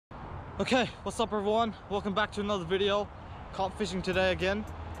Okay, what's up everyone? Welcome back to another video. Carp fishing today again.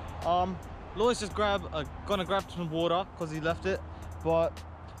 Louis just gonna grab some water because he left it, but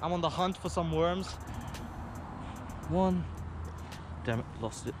I'm on the hunt for some worms. One, damn it,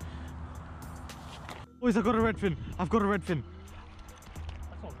 lost it. Louis, I got a redfin. I've got a redfin.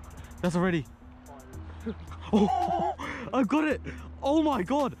 That's already. Oh, I got it. Oh my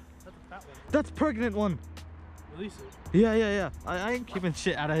god. That's a fat one. That's pregnant one. Release it. Yeah. I ain't keeping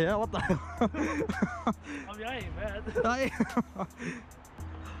shit out of here. What the hell? I mean, I ain't mad.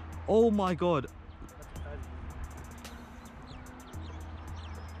 Oh my god. That's a fatty.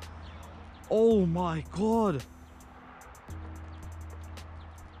 Oh my god.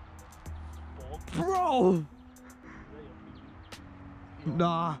 Bro!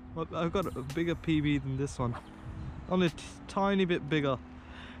 Nah, I've got a bigger PB than this one. Only a tiny bit bigger.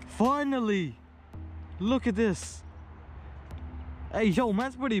 Finally! Look at this. Hey, yo,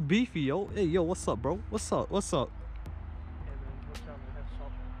 man's pretty beefy, yo. Hey, yo, what's up, bro? What's up? What's up?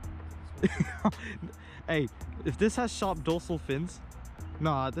 Hey, if this has sharp dorsal fins,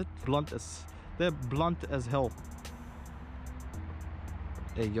 nah, they're blunt as hell.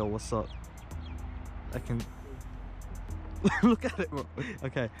 Hey, yo, what's up? I can look at it, bro.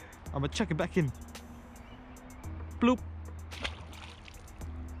 Okay, I'm gonna check it back in. Bloop.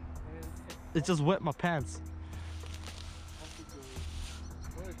 It just wet my pants.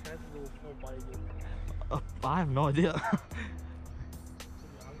 I have no idea.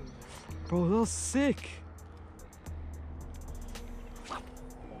 Bro, that was sick.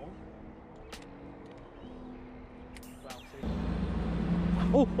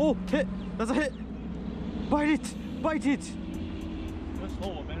 Oh, hit! That's a hit! Bite it! Bite it! You're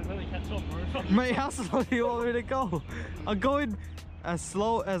slow, man. It's only catch up, bro. Mate, how slow do you want me to go? I'm going as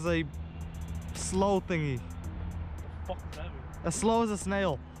slow as a slow thingy. What the fuck is that, man? As slow as a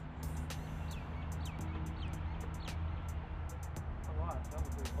snail. Alright, that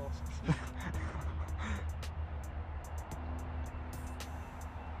was very fast.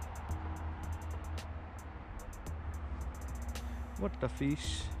 What the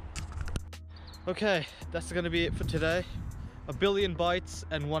fish? Okay, that's gonna be it for today. 1 billion bites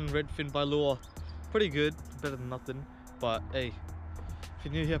and 1 redfin by lure. Pretty good, better than nothing. But hey, if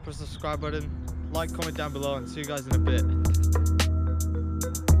you're new here, press the subscribe button, like, comment down below, and see you guys in a bit.